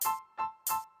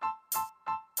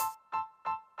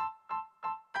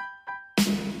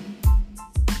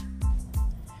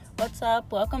What's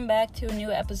up? Welcome back to a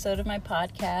new episode of my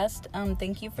podcast.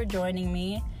 Thank you for joining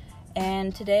me.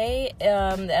 And today,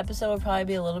 the episode will probably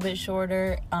be a little bit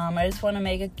shorter. I just want to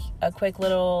make a quick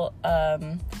little, oh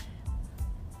my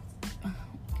god.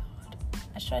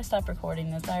 Should I stop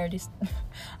recording this? I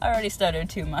already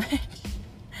stuttered too much.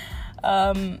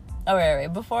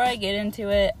 Alright, before I get into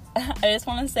it, I just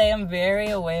want to say I'm very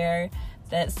aware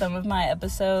that some of my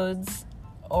episodes,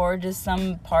 or just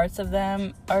some parts of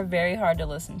them, are very hard to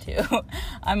listen to.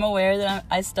 I'm aware that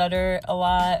I stutter a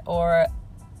lot, or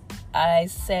I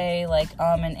say like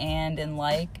and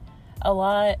like a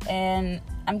lot, and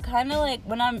I'm kind of like,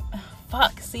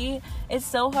 it's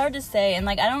so hard to say, and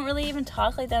like I don't really even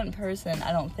talk like that in person,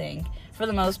 I don't think, for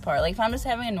the most part. Like if I'm just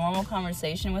having a normal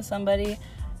conversation with somebody,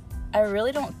 I don't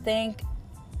really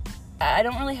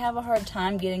have a hard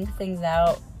time getting things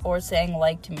out or saying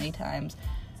like too many times.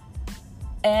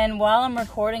 And while I'm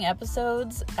recording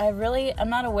episodes, I'm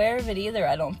not aware of it either,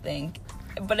 I don't think.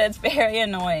 But it's very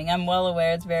annoying. I'm well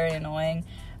aware it's very annoying.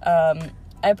 I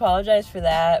apologize for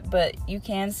that, but you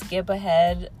can skip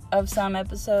ahead of some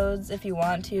episodes if you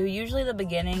want to. Usually the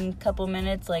beginning couple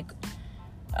minutes, like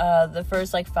the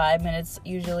first 5 minutes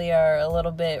usually are a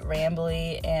little bit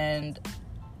rambly, and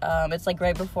it's like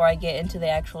right before I get into the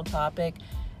actual topic.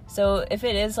 So if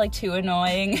it is too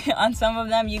annoying on some of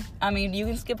them, you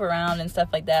can skip around and stuff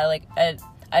like that.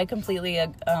 I completely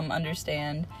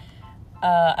understand.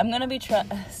 I'm gonna be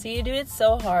see, dude, it's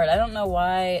so hard. I don't know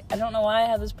why I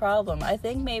have this problem. I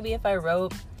think maybe if I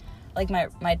wrote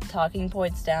my talking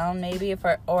points down, maybe if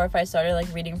I started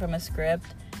reading from a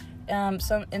script, in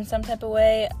some type of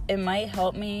way, it might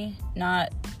help me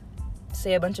not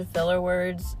say a bunch of filler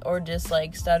words or just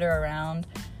stutter around.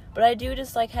 But I do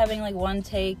just like having one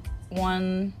take,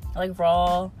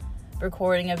 raw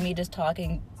recording of me just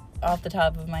talking off the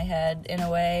top of my head in a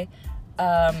way.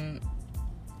 I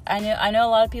know a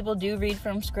lot of people do read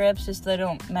from scripts just so they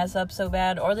don't mess up so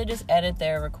bad, or they just edit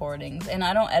their recordings, and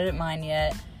I don't edit mine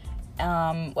yet,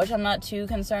 which I'm not too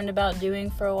concerned about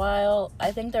doing for a while.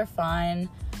 I think they're fine.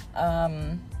 I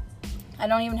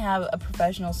don't even have a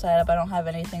professional setup. I don't have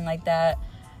anything like that.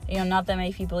 Not that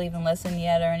many people even listen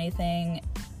yet or anything.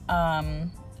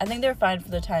 I think they're fine for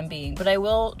the time being, but I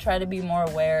will try to be more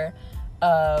aware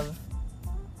of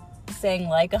saying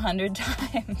 100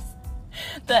 times.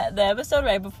 The episode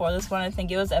right before this one, I think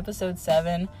it was episode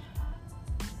 7,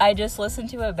 I just listened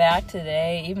to it back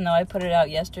today, even though I put it out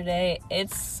yesterday.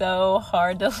 It's so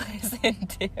hard to listen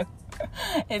to.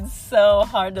 It's so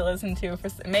hard to listen to.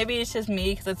 Maybe it's just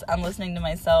me because I'm listening to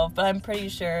myself, but I'm pretty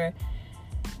sure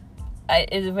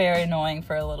it's very annoying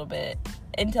for a little bit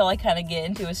until I kind of get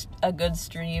into a good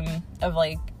stream of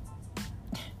I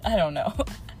don't know.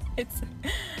 I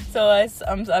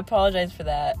apologize for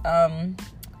that.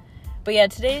 But yeah,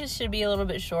 today should be a little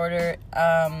bit shorter,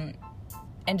 and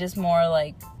just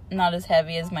more not as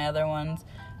heavy as my other ones.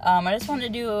 I just wanted to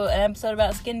do an episode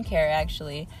about skincare,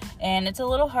 actually, and it's a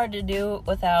little hard to do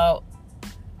without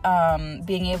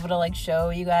being able to show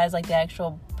you guys the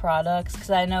actual products, because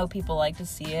I know people like to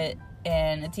see it,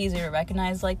 and it's easier to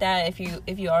recognize like that if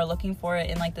you are looking for it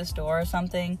in the store or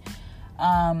something,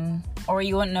 or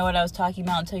you wouldn't know what I was talking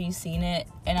about until you've seen it,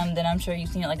 and then I'm sure you've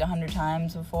seen it 100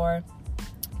 times before.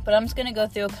 But I'm just going to go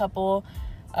through a couple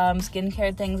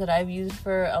skincare things that I've used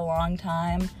for a long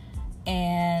time.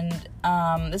 And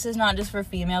this is not just for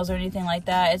females or anything like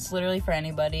that. It's literally for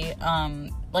anybody.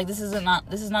 This is not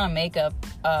a makeup.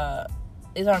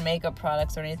 These aren't makeup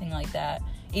products or anything like that.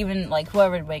 Even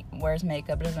whoever wears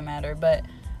makeup, it doesn't matter. But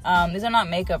these are not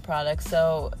makeup products.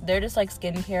 So they're just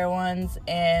skincare ones.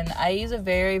 And I use a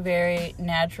very, very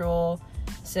natural,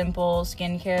 simple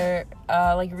skincare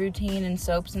routine and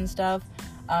soaps and stuff.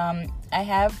 I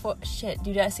have,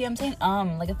 dude, I'm saying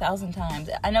 1,000 times.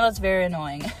 I know that's very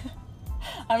annoying.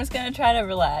 I'm just gonna try to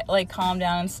relax, calm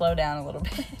down and slow down a little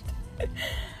bit.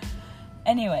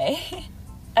 Anyway,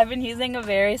 I've been using a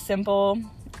very simple,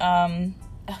 I've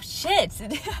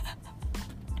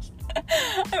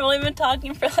only been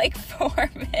talking for 4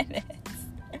 minutes.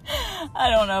 I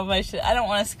don't know if I don't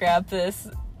want to scrap this.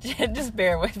 Just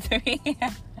bear with me.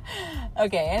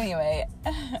 Okay, anyway,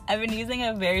 I've been using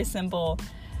a very simple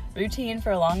routine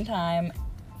for a long time,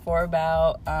 for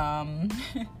about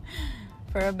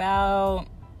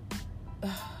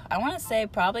I want to say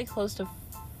probably close to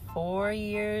 4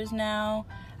 years now.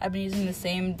 I've been using the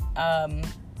same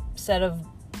set of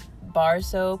bar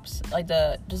soaps,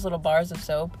 just little bars of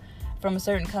soap from a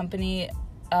certain company.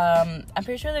 I'm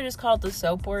pretty sure they're just called the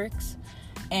Soapworks,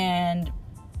 and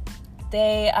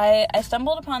I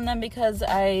stumbled upon them because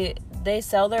they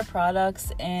sell their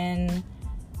products in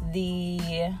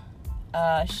the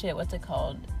what's it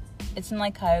called? It's in,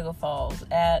 like, Cuyahoga Falls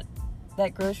at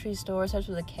that grocery store. It starts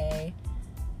with a K.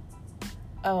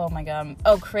 Oh, my God.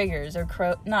 Oh, Krieger's.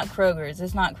 Not Kroger's.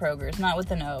 It's not Kroger's. Not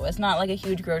with an O. It's not, like, a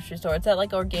huge grocery store. It's that,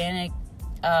 like, organic,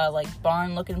 like,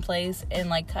 barn-looking place in,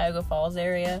 like, Cuyahoga Falls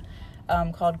area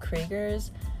called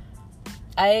Krieger's.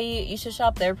 I used to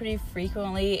shop there pretty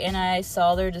frequently, and I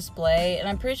saw their display, and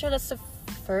I'm pretty sure that's the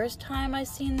first time I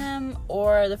seen them,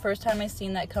 or the first time I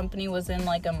seen that company was in,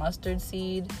 like, a Mustard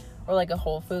Seed, or, like, a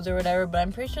Whole Foods or whatever, but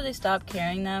I'm pretty sure they stopped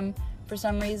carrying them for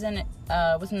some reason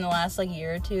within the last, like,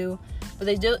 year or two, but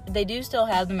they do still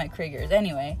have them at Krieger's.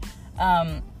 Anyway,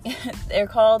 they're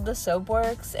called the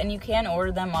Soapworks, and you can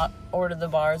order the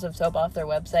bars of soap off their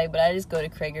website, but I just go to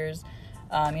Krieger's,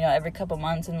 every couple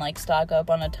months and, like, stock up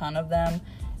on a ton of them,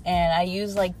 and I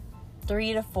use, like,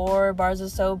 3 to 4 bars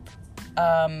of soap,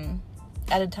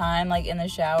 at a time, like, in the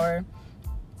shower,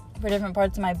 for different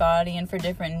parts of my body and for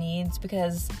different needs,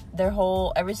 because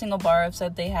every single bar of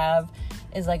soap they have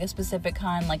is, like, a specific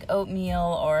kind, like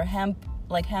oatmeal or hemp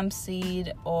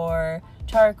seed or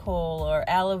charcoal or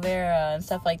aloe vera and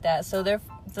stuff like that. So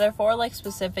they're for, like,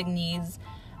 specific needs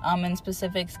and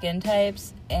specific skin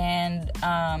types, and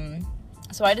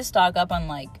so I just stock up on,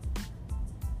 like,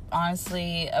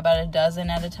 honestly about a dozen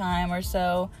at a time or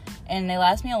so, and they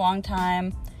last me a long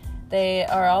time. They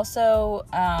are also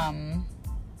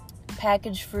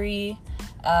package free,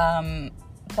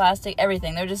 plastic,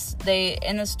 everything. They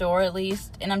in the store at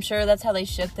least, and I'm sure that's how they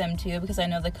ship them too, because I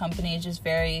know the company is just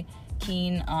very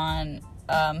keen on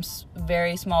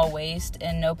very small waste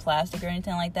and no plastic or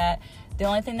anything like that. The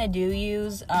only thing they do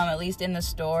use, at least in the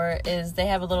store, is they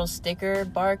have a little sticker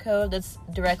barcode that's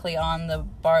directly on the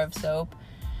bar of soap.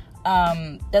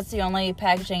 That's the only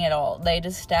packaging at all. They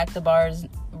just stack the bars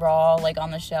raw, like,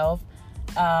 on the shelf,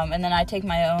 and then I take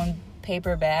my own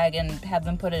paper bag and have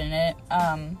them put it in it.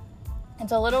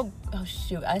 It's a little, oh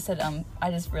shoot, I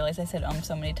just realized I said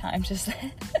so many times just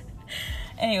then.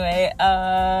 Anyway,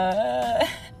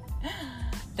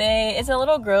 it's a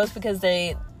little gross because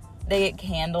they get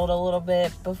candled a little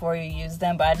bit before you use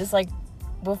them, but I just, like,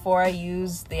 before I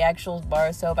use the actual bar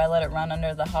of soap, I let it run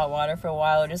under the hot water for a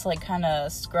while, just, like, kind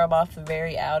of scrub off the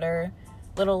very outer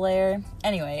little layer.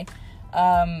 Anyway,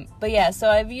 but yeah, so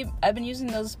I've been using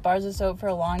those bars of soap for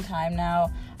a long time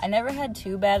now. I never had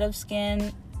too bad of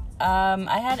skin.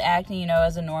 I had acne,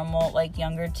 as a normal, like,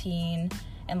 younger teen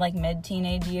and, like,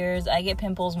 mid-teenage years. I get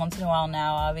pimples once in a while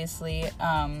now, obviously.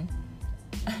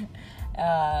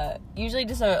 Usually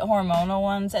just hormonal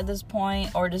ones at this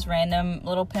point, or just random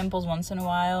little pimples once in a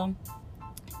while.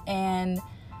 And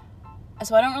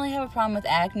so I don't really have a problem with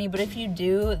acne, but if you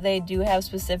do, they do have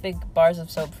specific bars of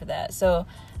soap for that. So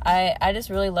I just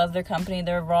really love their company.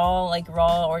 They're raw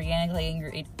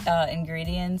organic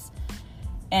ingredients,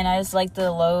 and I just like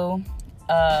the low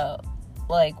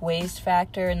like waste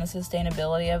factor and the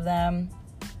sustainability of them.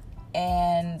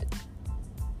 And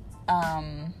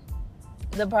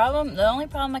the only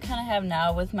problem I kind of have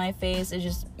now with my face is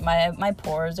just my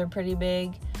pores are pretty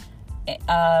big.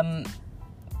 I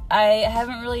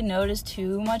haven't really noticed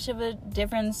too much of a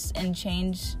difference in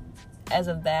change as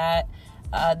of that.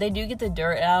 They do get the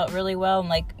dirt out really well, and,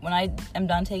 like, when I am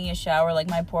done taking a shower, like,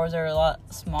 my pores are a lot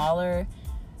smaller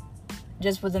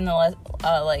just within the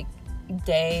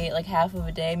day, like, half of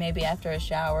a day maybe after a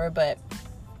shower. But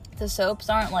the soaps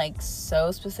aren't, like,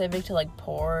 so specific to, like,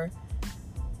 pore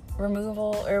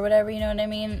removal or whatever, you know what I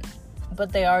mean?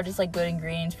 But they are just, like, good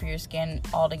ingredients for your skin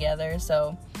altogether.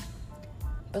 So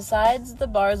besides the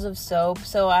bars of soap,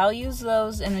 so I'll use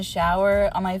those in the shower,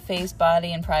 on my face,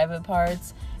 body, and private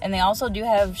parts. And they also do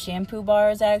have shampoo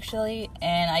bars, actually,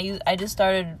 and I just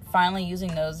started finally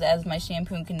using those as my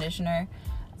shampoo and conditioner,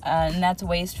 and that's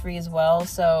waste free as well.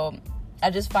 So I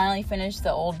just finally finished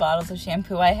the old bottles of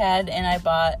shampoo I had, and I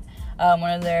bought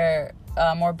one of their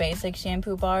more basic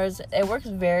shampoo bars. It works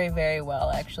very, very well,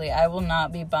 actually. I will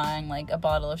not be buying, like, a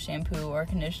bottle of shampoo or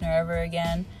conditioner ever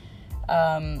again.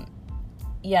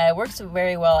 Yeah, it works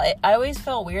very well. I always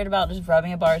felt weird about just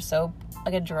rubbing a bar of soap,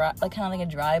 like kind of like a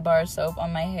dry bar of soap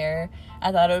on my hair.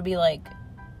 I thought it would be like,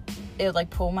 it would, like,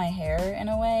 pull my hair in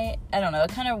a way. I don't know,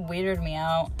 it kind of weirded me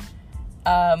out.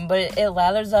 But it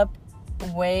lathers up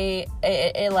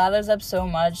it lathers up so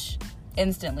much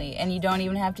instantly, and you don't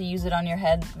even have to use it on your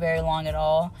head very long at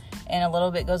all, and a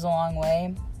little bit goes a long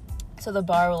way. So the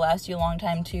bar will last you a long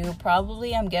time too.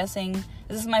 Probably, I'm guessing,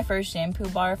 this is my first shampoo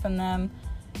bar from them,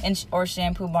 or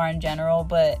shampoo bar in general,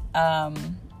 but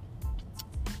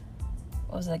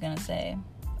what was I gonna say?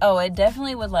 Oh, it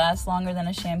definitely would last longer than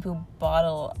a shampoo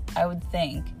bottle, I would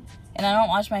think. And I don't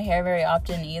wash my hair very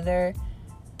often either.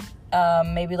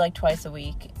 Maybe, like, twice a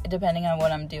week, depending on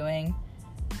what I'm doing.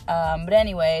 But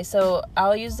anyway, so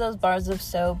I'll use those bars of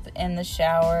soap in the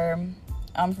shower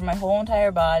for my whole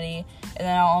entire body, and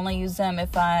then I'll only use them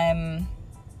if I'm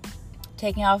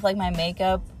taking off like my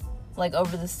makeup, like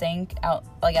over the sink,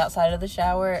 outside of the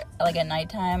shower, like at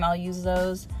nighttime. I'll use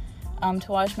those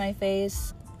to wash my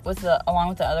face along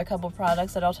with the other couple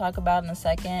products that I'll talk about in a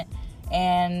second.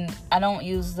 And I don't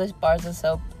use the bars of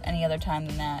soap any other time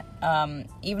than that.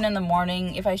 Even in the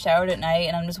morning, if I showered at night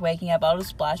and I'm just waking up, I'll just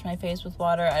splash my face with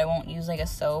water. I won't use like a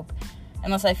soap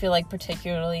unless I feel like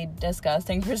particularly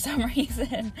disgusting for some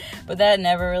reason. But that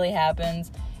never really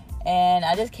happens. And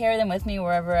I just carry them with me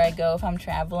wherever I go. If I'm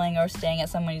traveling or staying at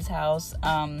somebody's house,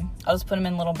 I'll just put them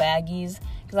in little baggies,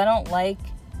 because I don't like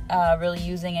really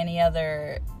using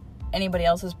anybody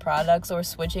else's products or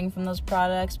switching from those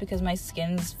products, because my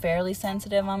skin's fairly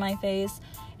sensitive on my face,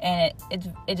 and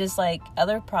it just, like,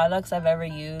 other products I've ever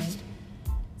used,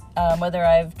 whether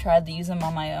I've tried to use them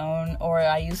on my own or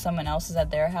I use someone else's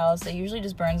at their house, it usually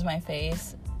just burns my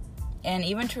face. And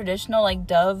even traditional, like,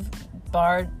 Dove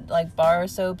bar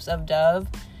soaps of Dove,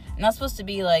 and that's supposed to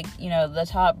be, like, you know, the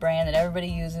top brand that everybody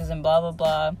uses and blah blah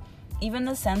blah. Even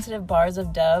the sensitive bars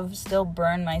of Dove still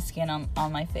burn my skin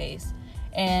on my face.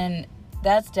 And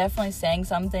that's definitely saying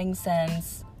something,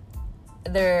 since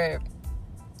they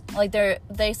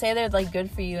say they're, like, good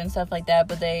for you and stuff like that,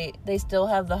 but they still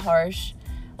have the harsh,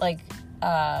 like,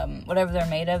 whatever they're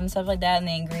made of and stuff like that, and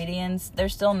the ingredients, they're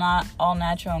still not all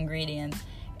natural ingredients.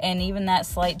 And even that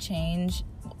slight change,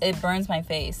 it burns my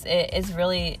face. It's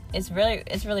really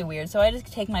weird. So I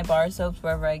just take my bar soaps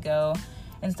wherever I go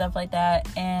and stuff like that.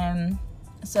 And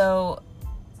so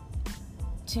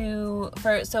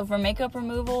for makeup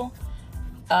removal,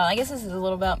 I guess this is a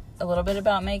little bit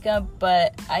about makeup,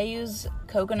 but I use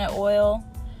coconut oil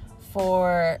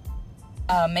for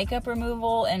makeup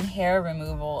removal and hair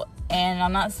removal. And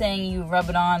I'm not saying you rub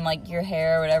it on, like, your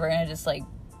hair or whatever, and it just, like,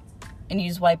 and you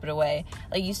just wipe it away.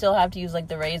 Like, you still have to use, like,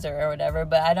 the razor or whatever,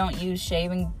 but I don't use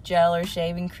shaving gel or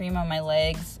shaving cream on my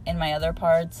legs and my other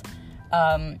parts.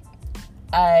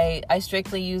 I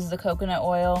strictly use the coconut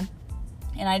oil,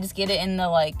 and I just get it in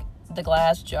the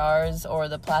glass jars or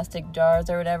the plastic jars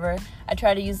or whatever. I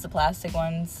try to use the plastic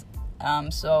ones, I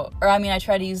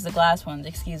try to use the glass ones,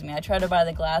 I try to buy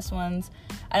the glass ones.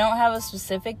 I don't have a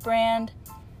specific brand,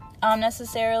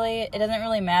 necessarily. It doesn't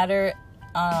really matter,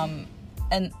 and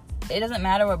it doesn't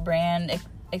matter what brand,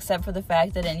 except for the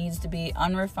fact that it needs to be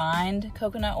unrefined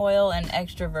coconut oil and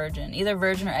extra virgin, either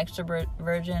virgin or extra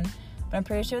virgin, but I'm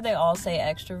pretty sure they all say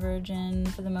extra virgin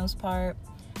for the most part.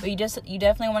 But you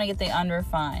definitely want to get the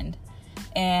unrefined,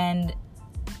 and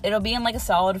it'll be in, like, a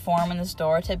solid form in the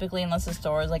store typically, unless the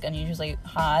store is, like, unusually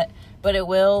hot. But it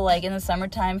will, like, in the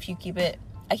summertime, if you keep it,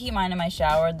 I keep mine in my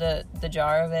shower, the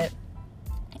jar of it,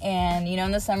 and, you know,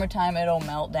 in the summertime it'll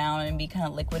melt down and be kind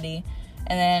of liquidy.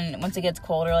 And then once it gets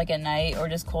colder, like at night or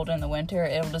just colder in the winter,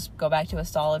 it'll just go back to a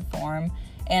solid form.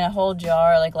 And a whole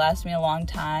jar, like, lasts me a long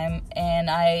time. And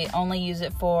I only use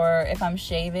it for if I'm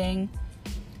shaving,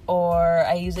 or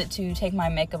I use it to take my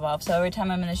makeup off. So every time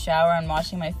I'm in the shower and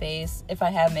washing my face, if I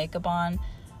have makeup on,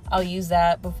 I'll use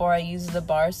that before I use the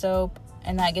bar soap.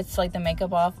 And that gets, like, the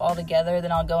makeup off altogether.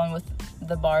 Then I'll go in with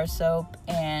the bar soap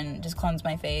and just cleanse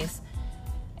my face.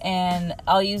 And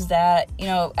I'll use that, you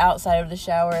know, outside of the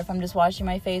shower. If I'm just washing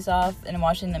my face off and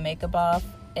washing the makeup off,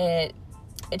 it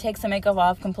takes the makeup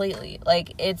off completely.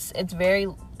 Like, it's very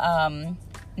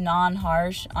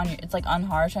non-harsh it's, like,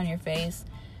 unharsh on your face.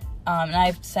 And I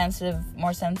have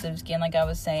more sensitive skin, like I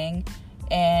was saying,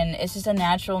 and it's just a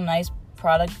natural, nice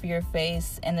product for your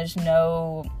face, and there's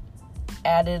no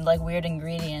added, like, weird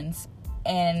ingredients.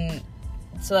 And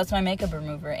so that's my makeup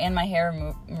remover and my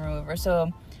hair remover.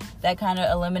 So that kind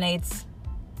of eliminates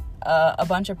a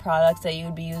bunch of products that you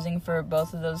would be using for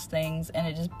both of those things, and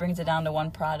it just brings it down to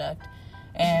one product.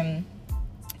 And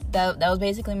that was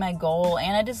basically my goal,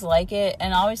 and I just like it.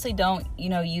 And obviously don't, you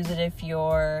know, use it if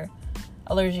you're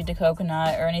allergic to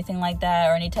coconut or anything like that,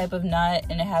 or any type of nut,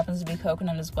 and it happens to be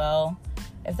coconut as well,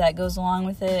 if that goes along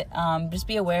with it. Just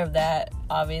be aware of that,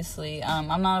 obviously.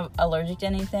 I'm not allergic to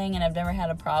anything, and I've never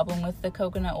had a problem with the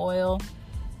coconut oil.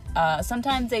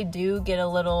 Sometimes they do get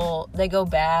they go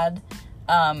bad,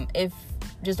 if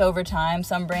just over time.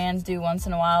 Some brands do once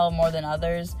in a while more than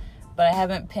others, but I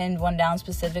haven't pinned one down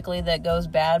specifically that goes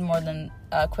bad more than,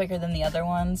 quicker than the other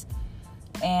ones.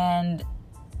 And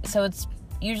so it's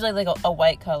usually like a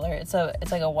white color. It's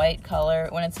like a white color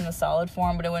when it's in the solid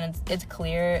form, but when it's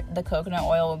clear, the coconut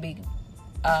oil will be,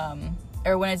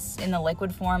 or when it's in the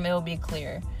liquid form, it will be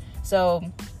clear. So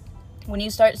when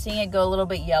you start seeing it go a little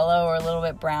bit yellow or a little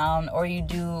bit brown, or you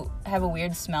do have a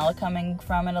weird smell coming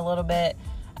from it a little bit,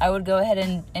 I would go ahead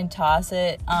and toss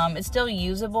it. It's still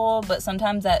usable, but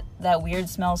sometimes that weird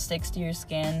smell sticks to your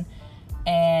skin,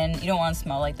 and you don't want to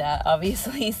smell like that,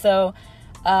 obviously. So,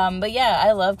 but yeah,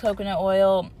 I love coconut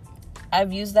oil.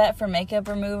 I've used that for makeup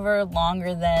remover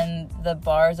longer than the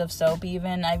bars of soap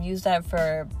even. I've used that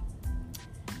for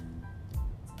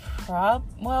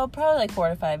probably like 4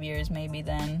 to 5 years maybe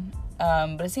then.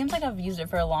 But it seems like I've used it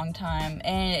for a long time.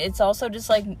 And it's also just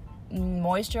like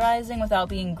moisturizing without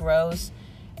being gross.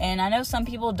 And I know some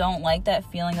people don't like that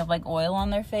feeling of like oil on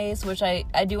their face, which I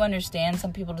do understand.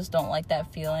 Some people just don't like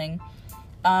that feeling.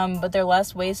 But they're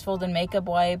less wasteful than makeup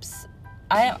wipes.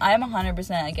 I'm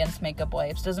 100% against makeup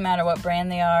wipes. Doesn't matter what brand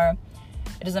they are.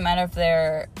 It doesn't matter if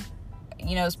they're,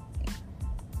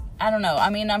 I don't know. I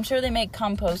mean, I'm sure they make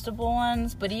compostable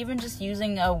ones, but even just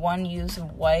using a one-use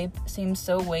wipe seems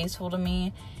so wasteful to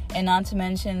me. And not to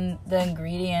mention the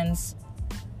ingredients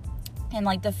and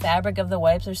like the fabric of the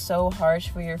wipes are so harsh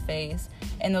for your face.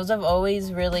 And those have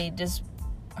always really just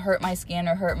hurt my skin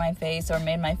or hurt my face or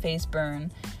made my face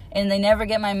burn. And they never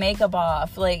get my makeup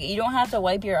off. Like, you don't have to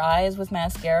wipe your eyes with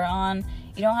mascara on.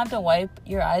 You don't have to wipe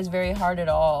your eyes very hard at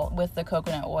all with the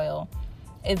coconut oil.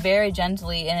 It very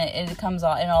gently, and it comes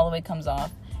off, and all the way comes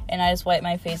off. And I just wipe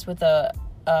my face with a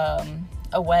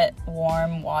wet,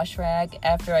 warm wash rag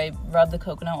after I rub the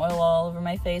coconut oil all over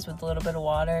my face with a little bit of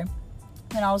water.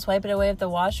 Then I'll just wipe it away with the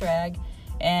wash rag,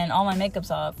 and all my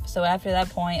makeup's off. So after that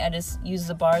point, I just use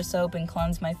the bar soap and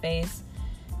cleanse my face.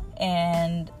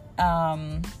 And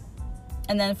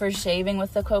then for shaving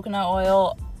with the coconut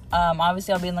oil,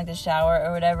 obviously I'll be in like the shower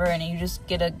or whatever, and you just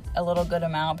get a little good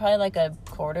amount, probably like a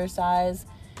quarter size,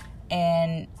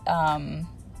 and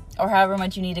or however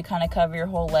much you need to kind of cover your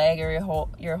whole leg or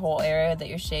your whole area that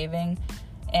you're shaving.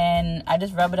 And I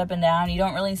just rub it up and down. You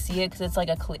don't really see it because it's like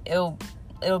it'll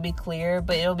be clear,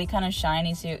 but it'll be kind of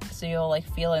shiny, so you'll like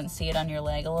feel it and see it on your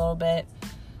leg a little bit.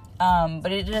 But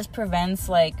it just prevents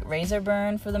like razor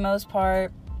burn for the most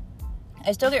part.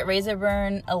 I still get razor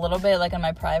burn a little bit like on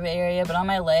my private area, but on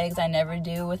my legs I never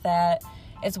do with that.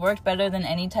 It's worked better than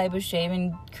any type of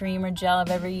shaving cream or gel I've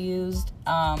ever used.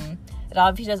 It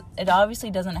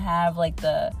obviously doesn't have like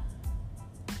the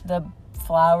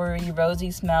flowery,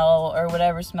 rosy smell or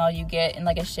whatever smell you get in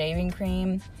like a shaving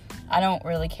cream. I don't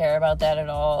really care about that at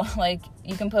all. Like,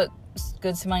 you can put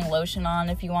good smelling lotion on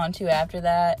if you want to after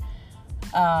that.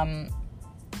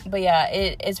 But yeah,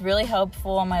 it's really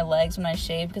helpful on my legs when I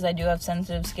shave because I do have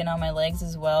sensitive skin on my legs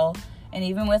as well. And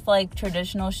even with like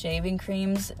traditional shaving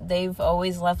creams, they've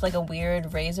always left like a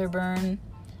weird razor burn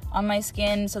on my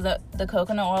skin. So the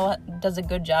coconut oil does a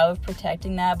good job of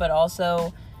protecting that, but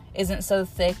also isn't so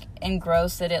thick and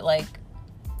gross that it like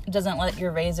doesn't let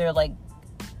your razor like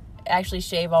actually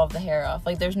shave all of the hair off.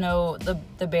 Like, there's no,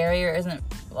 the barrier isn't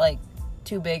like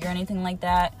too big or anything like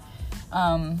that.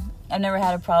 I've never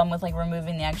had a problem with like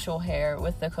removing the actual hair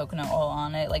with the coconut oil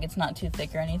on it. Like, it's not too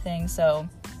thick or anything. So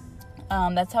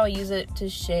that's how I use it to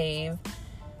shave.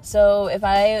 So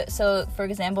for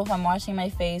example, if I'm washing my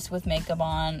face with makeup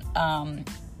on,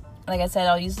 like I said,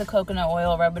 I'll use the coconut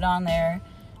oil, rub it on there,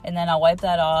 and then I'll wipe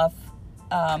that off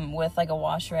with like a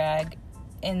wash rag.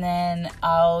 And then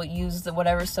I'll use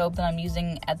whatever soap that I'm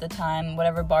using at the time,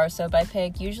 whatever bar soap I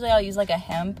pick. Usually I'll use like the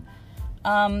hemp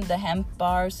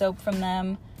bar soap from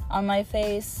them on my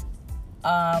face,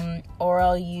 or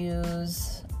I'll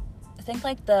use, I think,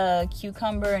 like the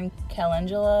cucumber and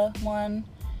calendula one.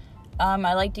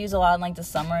 I like to use a lot in like the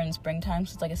summer and springtime,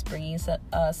 so it's like a springy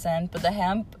scent. But the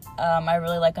hemp, I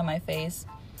really like on my face.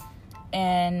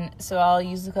 And so I'll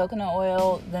use the coconut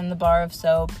oil, then the bar of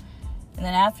soap, and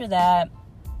then after that,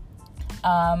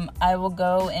 I will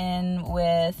go in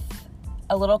with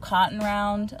a little cotton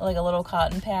round, like a little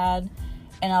cotton pad,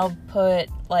 and I'll put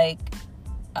like,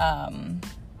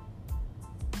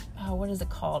 what is it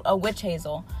called? Oh, witch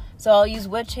hazel. So I'll use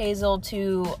witch hazel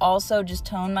to also just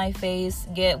tone my face,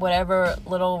 get whatever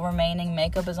little remaining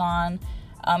makeup is on.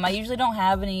 I usually don't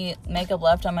have any makeup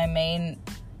left on my main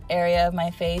area of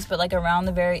my face, but like around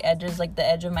the very edges, like the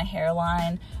edge of my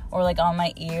hairline, or like on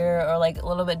my ear, or like a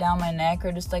little bit down my neck,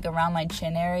 or just like around my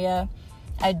chin area,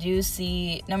 I do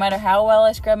see, no matter how well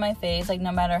I scrub my face, like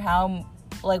no matter how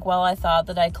like well I thought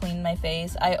that I cleaned my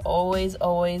face, I always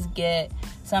get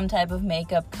some type of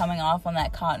makeup coming off on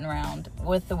that cotton round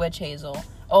with the witch hazel.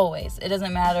 Always. It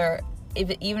doesn't matter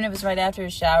even if it's right after a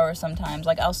shower. Sometimes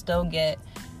like I'll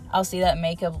see that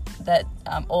makeup, that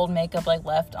old makeup like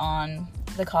left on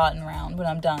the cotton round when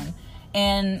I'm done.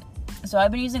 And so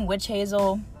I've been using witch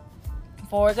hazel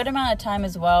for a good amount of time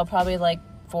as well, probably like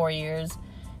 4 years.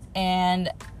 And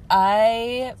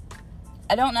I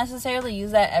don't necessarily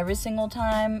use that every single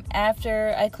time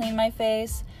after I clean my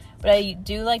face. But I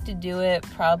do like to do it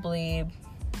probably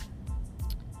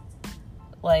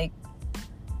like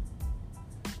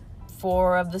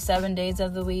 4 of the 7 days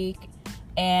of the week.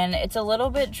 And it's a little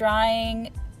bit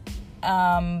drying.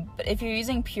 But if you're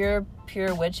using pure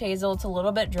witch hazel, it's a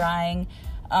little bit drying.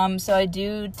 So I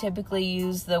do typically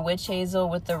use the witch hazel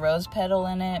with the rose petal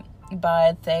in it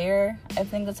by Thayer. I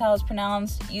think that's how it's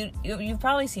pronounced. You've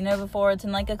probably seen it before. It's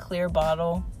in like a clear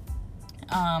bottle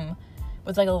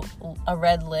with like a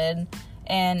red lid.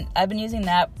 And I've been using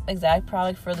that exact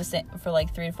product for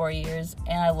like 3 to 4 years,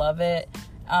 and I love it.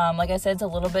 Like I said, it's a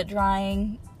little bit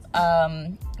drying.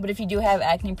 But if you do have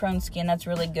acne prone skin, that's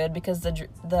really good because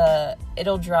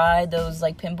it'll dry those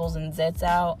like pimples and zits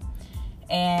out,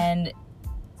 and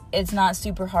it's not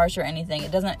super harsh or anything.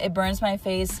 It burns my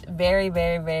face very,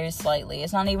 very, very slightly.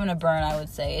 It's not even a burn, I would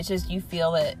say. It's just you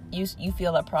feel it. You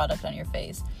feel that product on your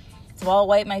face. So I'll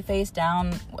wipe my face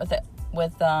down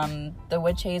with the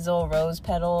witch hazel rose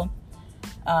petal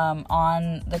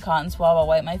on the cotton swab. I'll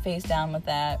wipe my face down with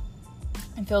that.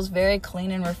 It feels very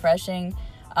clean and refreshing.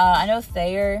 I know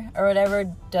Thayer or whatever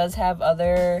does have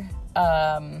other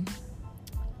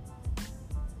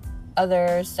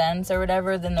scents or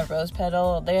whatever than the rose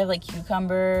petal. They have like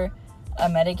cucumber, a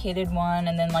medicated one,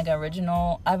 and then like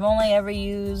original. I've only ever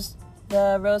used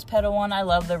the rose petal one. I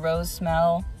love the rose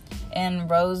smell, and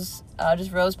rose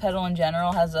petal in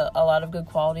general has a lot of good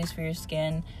qualities for your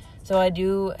skin. So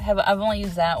I've only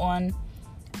used that one.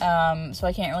 So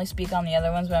I can't really speak on the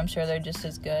other ones, but I'm sure they're just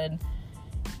as good.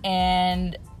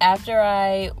 And after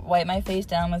I wipe my face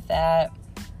down with that,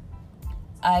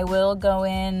 I will go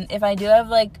in, if I do have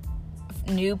like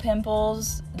new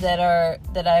pimples that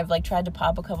I've like tried to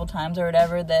pop a couple times or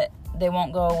whatever, that they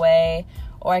won't go away,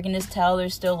 or I can just tell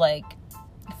there's still like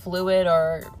fluid,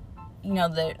 or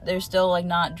they're still like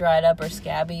not dried up or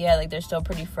scabby yet, like they're still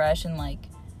pretty fresh and like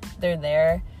they're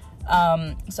there.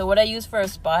 So what I use for a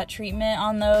spot treatment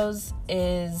on those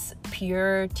is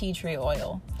pure tea tree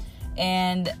oil.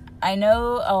 And I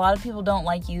know a lot of people don't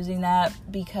like using that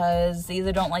because they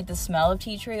either don't like the smell of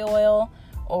tea tree oil,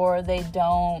 or like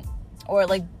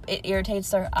it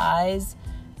irritates their eyes.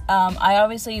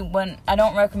 I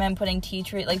don't recommend putting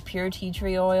pure tea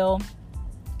tree oil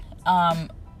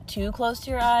too close to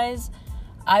your eyes.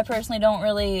 I personally don't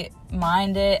really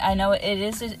mind it. I know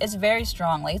it's very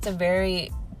strong. Like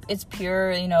it's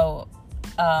pure,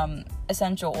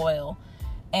 essential oil.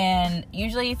 And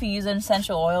usually if you use an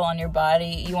essential oil on your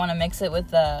body, you want to mix it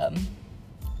with like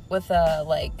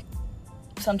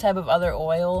some type of other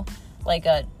oil, like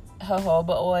a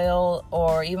jojoba oil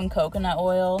or even coconut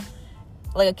oil.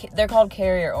 They're called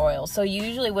carrier oil. So you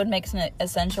usually would mix an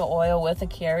essential oil with a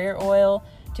carrier oil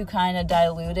to kind of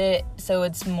dilute it, so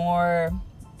it's more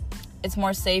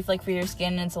safe like for your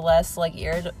skin, and it's less like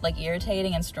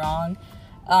irritating and strong.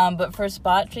 But for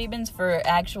spot treatments for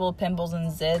actual pimples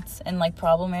and zits and like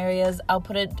problem areas, I'll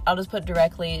just put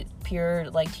directly pure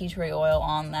like tea tree oil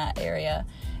on that area.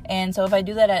 And so if I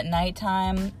do that at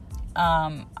nighttime,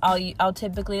 I'll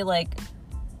typically like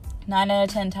 9 out of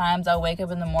 10 times I'll wake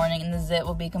up in the morning and the zit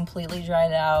will be completely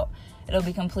dried out. It'll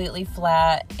be completely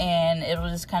flat, and it'll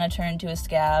just kind of turn into a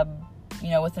scab,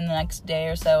 within the next day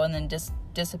or so, and then just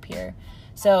disappear.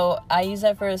 So I use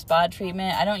that for a spot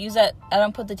treatment. I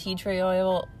don't put the tea tree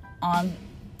oil on.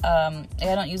 I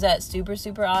don't use that super,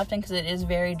 super often because it is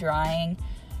very drying.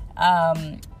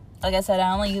 Like I said,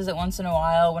 I only use it once in a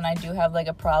while when I do have like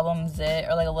a problem zit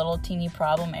or like a little teeny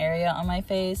problem area on my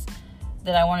face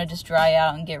that I want to just dry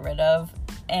out and get rid of.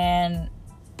 And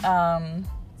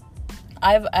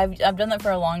I've done that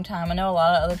for a long time. I know a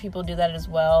lot of other people do that as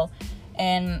well,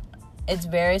 and it's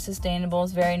very sustainable.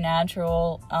 It's very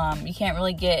natural. You can't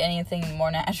really get anything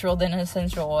more natural than an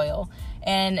essential oil.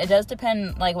 And it does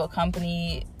depend like what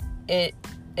company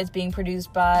it's being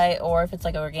produced by, or if it's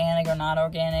like organic or not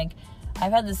organic.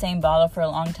 I've had the same bottle for a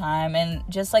long time, and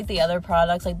just like the other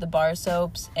products, like the bar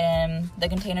soaps and the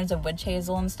containers of witch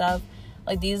hazel and stuff,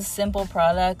 like these simple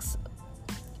products,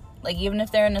 like even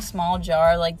if they're in a small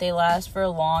jar, like they last for a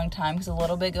long time because a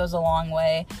little bit goes a long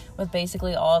way with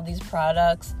basically all of these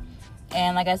products.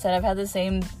 And like I said, I've had the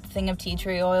same thing of tea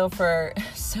tree oil for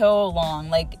so long,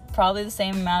 like probably the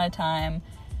same amount of time.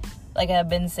 Like I've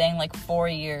been saying, like 4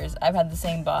 years I've had the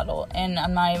same bottle, and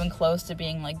I'm not even close to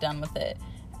being like done with it.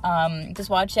 Just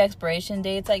watch the expiration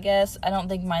dates, I guess. I don't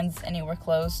think mine's anywhere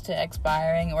close to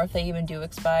expiring, or if they even do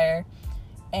expire.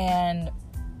 And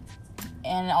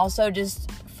also just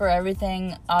for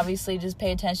everything, obviously just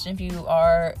pay attention if you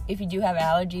do have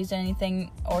allergies to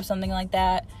anything or something like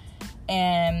that.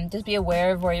 And just be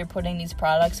aware of where you're putting these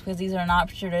products, because these are not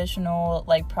traditional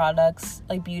like products,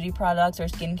 like beauty products or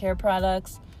skincare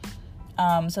products.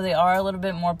 So they are a little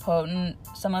bit more potent,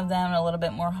 some of them a little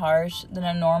bit more harsh than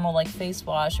a normal like face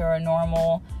wash or a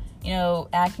normal,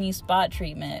 acne spot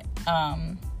treatment.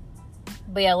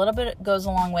 But yeah, a little bit goes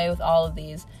a long way with all of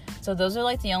these. So those are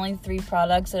like the only 3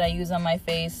 products that I use on my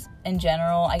face in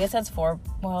general. I guess that's 4.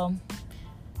 Well,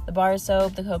 the bar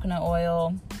soap, the coconut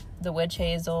oil, the witch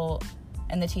hazel,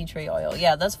 and the tea tree oil.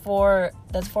 Yeah, that's 4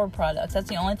 products. That's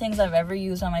the only things I've ever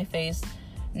used on my face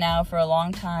now for a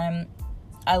long time.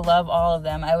 I love all of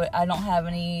them. I don't have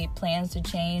any plans to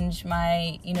change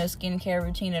my, skincare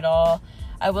routine at all.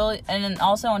 I will, and then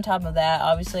also on top of that,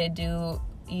 obviously I do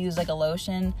use like a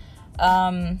lotion.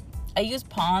 I use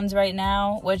Pond's right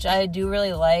now, which I do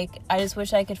really like. I just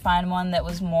wish I could find one that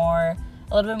was a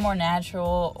little bit more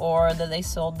natural, or that they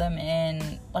sold them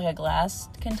in like a glass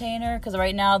container. Because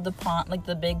right now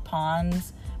the big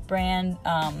Pond's brand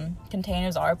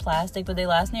containers are plastic, but they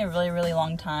last me a really, really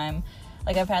long time.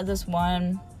 Like I've had this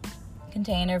one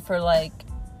container for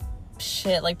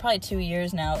probably 2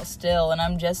 years now still, and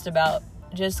I'm just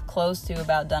close to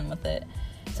about done with it.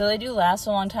 So they do last a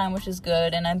long time, which is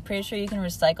good, and I'm pretty sure you can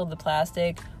recycle the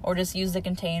plastic or just use the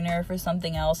container for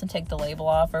something else and take the label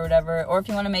off or whatever. Or if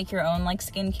you want to make your own like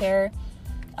skincare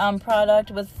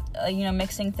product with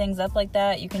mixing things up like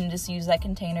that, you can just use that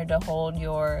container to hold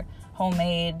your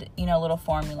homemade little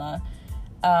formula.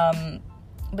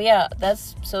 But yeah,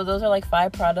 those are like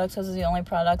 5 products. Those are the only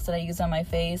products that I use on my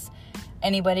face.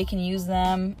 Anybody can use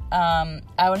them.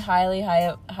 I would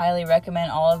highly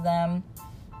recommend all of them.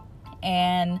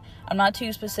 And I'm not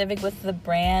too specific with the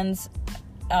brands,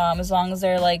 as long as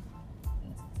they're like,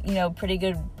 pretty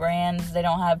good brands. They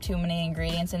don't have too many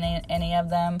ingredients in any of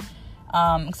them,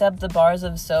 except the bars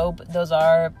of soap. Those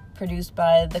are produced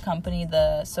by the company,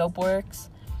 the Soapworks.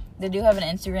 They do have an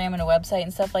Instagram and a website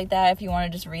and stuff like that if you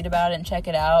want to just read about it and check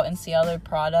it out and see other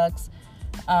products.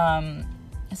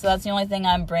 So that's the only thing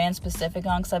I'm brand specific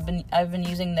on, because I've been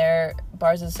using their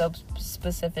bars of soap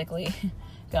specifically.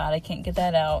 God, I can't get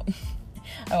that out.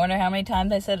 I wonder how many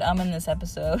times I said in this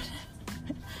episode.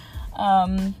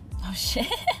 Oh shit.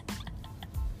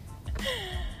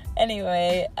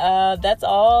 Anyway, that's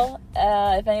all.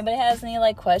 If anybody has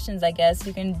any questions, I guess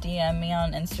you can DM me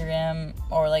on Instagram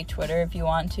or Twitter if you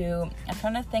want to. I'm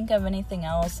trying to think of anything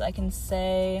else I can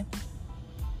say.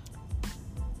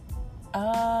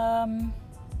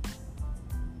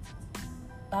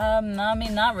 No, I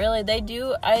mean, not really.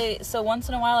 So once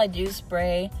in a while I do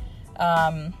spray.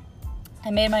 I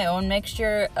made my own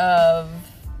mixture of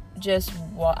just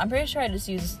I'm pretty sure I just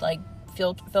use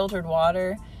filtered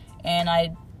water, and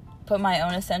I put my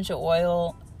own essential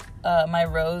oil, my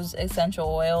rose essential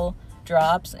oil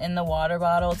drops in the water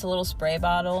bottle. It's a little spray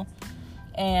bottle,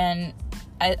 and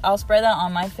I'll spray that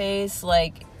on my face.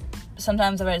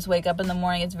 Sometimes if I just wake up in the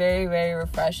morning, it's very, very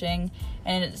refreshing,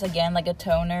 and it's again like a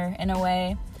toner in a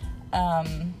way.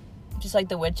 Just like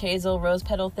the witch hazel rose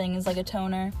petal thing is like a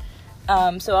toner.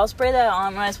 So I'll spray that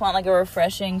on when I just want a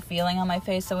refreshing feeling on my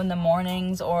face. So in the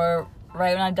mornings, or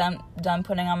right when I'm done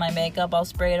putting on my makeup, I'll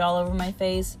spray it all over my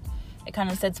face. It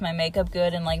kind of sets my makeup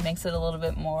good and makes it a little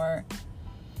bit more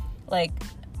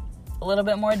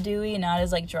dewy, not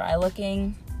as dry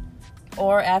looking.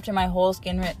 Or after my whole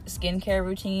skincare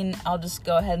routine, I'll just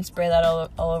go ahead and spray that all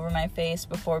over my face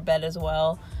before bed as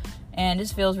well. And it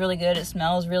just feels really good. It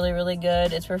smells really, really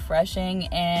good. It's refreshing,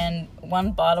 and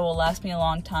one bottle will last me a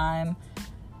long time,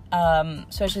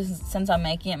 especially since I'm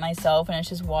making it myself, and it's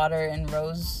just water and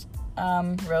rose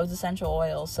essential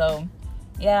oil. So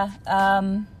yeah,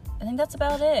 I think that's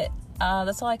about it.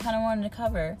 That's all I kind of wanted to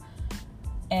cover.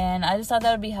 And I just thought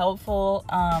that would be helpful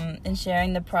in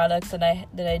sharing the products that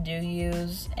I do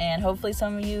use, and hopefully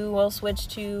some of you will switch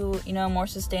to more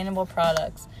sustainable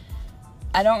products.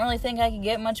 I don't really think I could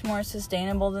get much more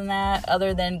sustainable than that,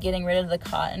 other than getting rid of the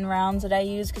cotton rounds that I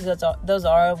use, because those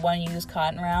are one-use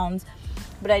cotton rounds.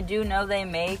 But I do know they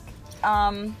make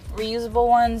reusable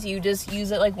ones. You just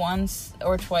use it once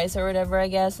or twice or whatever, I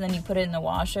guess, and then you put it in the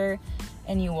washer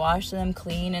and you wash them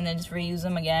clean and then just reuse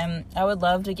them again. I would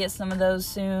love to get some of those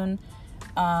soon.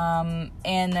 And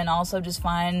then also just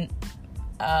find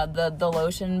the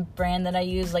lotion brand that I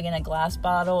use in a glass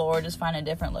bottle, or just find a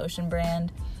different lotion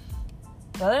brand.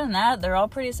 But other than that, they're all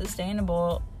pretty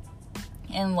sustainable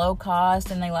and low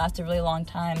cost, and they last a really long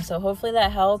time. So hopefully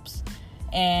that helps.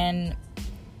 And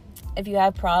if you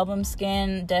have problem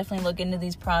skin, definitely look into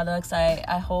these products.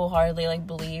 I wholeheartedly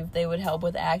believe they would help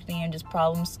with acne and just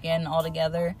problem skin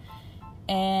altogether.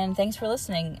 And thanks for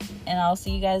listening, and I'll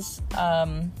see you guys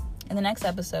in the next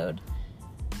episode.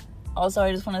 Also,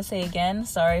 I just want to say again,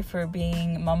 sorry for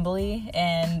being mumbly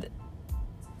and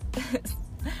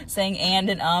saying and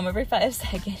every 5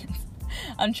 seconds.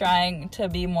 I'm trying to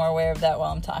be more aware of that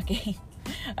while I'm talking.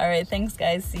 All right, thanks,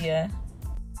 guys. See ya.